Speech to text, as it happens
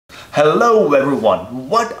Hello everyone,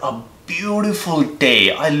 what a beautiful day.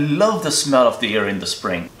 I love the smell of the air in the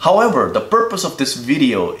spring. However, the purpose of this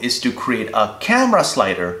video is to create a camera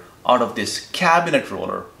slider out of this cabinet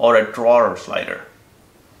roller or a drawer slider.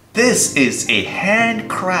 This is a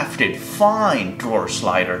handcrafted fine drawer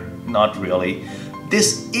slider. Not really.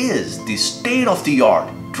 This is the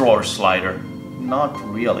state-of-the-art drawer slider. Not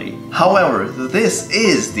really. However, this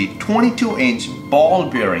is the 22-inch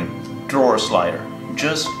ball-bearing drawer slider.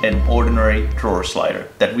 Just an ordinary drawer slider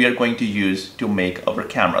that we are going to use to make our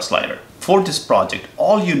camera slider. For this project,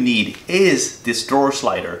 all you need is this drawer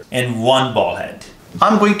slider and one ball head.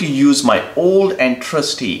 I'm going to use my old and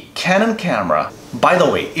trusty Canon camera. By the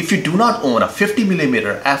way, if you do not own a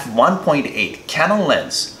 50mm f1.8 Canon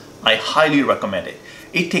lens, I highly recommend it.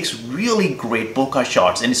 It takes really great bokeh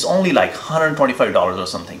shots and it's only like $125 or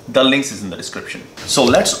something. The links is in the description. So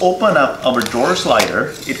let's open up our drawer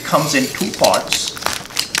slider. It comes in two parts.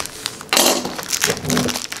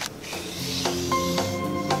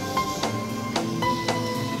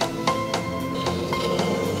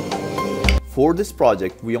 For this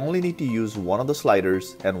project, we only need to use one of the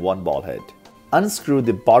sliders and one ball head. Unscrew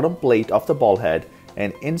the bottom plate of the ball head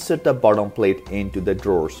and insert the bottom plate into the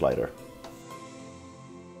drawer slider.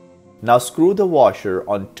 Now screw the washer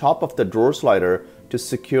on top of the drawer slider to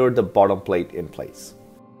secure the bottom plate in place.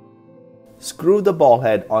 Screw the ball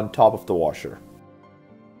head on top of the washer.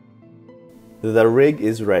 The rig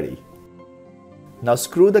is ready. Now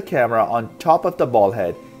screw the camera on top of the ball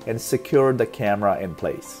head and secure the camera in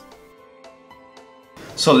place.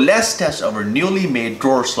 So let's test our newly made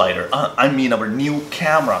drawer slider. Our new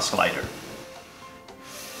camera slider.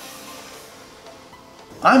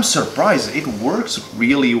 I'm surprised it works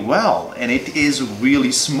really well and it is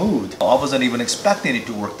really smooth. I wasn't even expecting it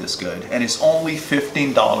to work this good, and it's only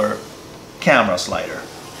 $15 camera slider.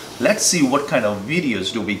 Let's see what kind of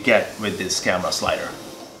videos do we get with this camera slider.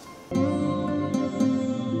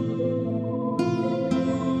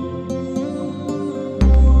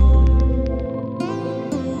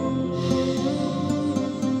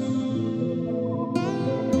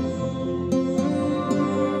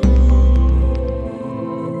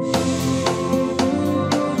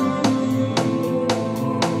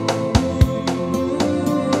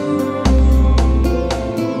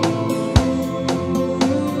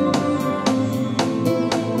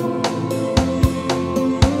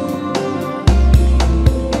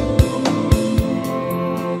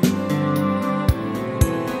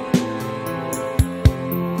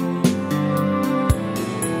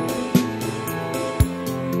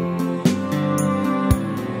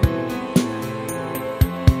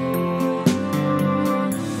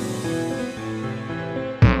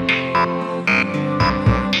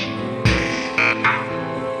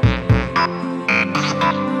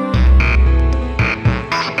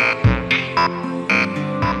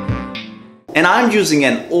 And I'm using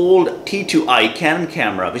an old T2i Canon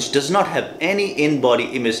camera which does not have any in-body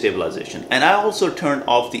image stabilization. And I also turned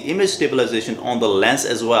off the image stabilization on the lens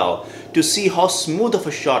as well to see how smooth of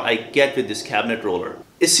a shot I get with this cabinet roller.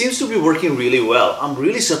 It seems to be working really well. I'm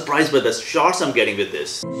really surprised by the shots I'm getting with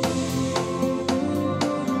this.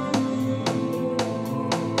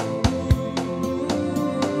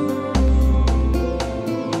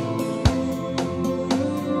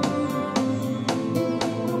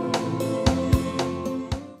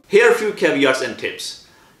 Here are a few caveats and tips.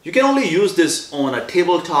 You can only use this on a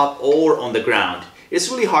tabletop or on the ground.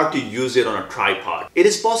 It's really hard to use it on a tripod. It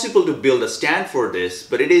is possible to build a stand for this,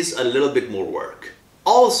 but it is a little bit more work.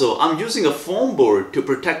 Also, I'm using a foam board to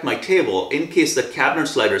protect my table in case the cabinet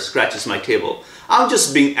slider scratches my table. I'm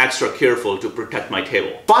just being extra careful to protect my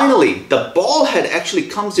table. Finally, the ball head actually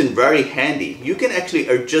comes in very handy. You can actually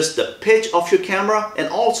adjust the pitch of your camera and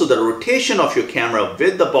also the rotation of your camera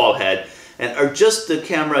with the ball head and adjust the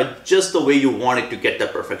camera just the way you want it to get the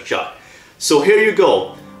perfect shot. So here you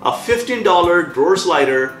go, a $15 drawer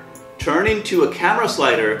slider turned into a camera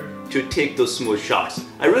slider to take those smooth shots.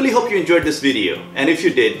 I really hope you enjoyed this video, and if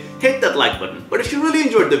you did, hit that like button. But if you really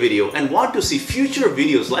enjoyed the video and want to see future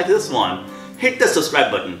videos like this one, hit the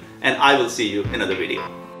subscribe button and I will see you in another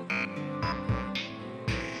video.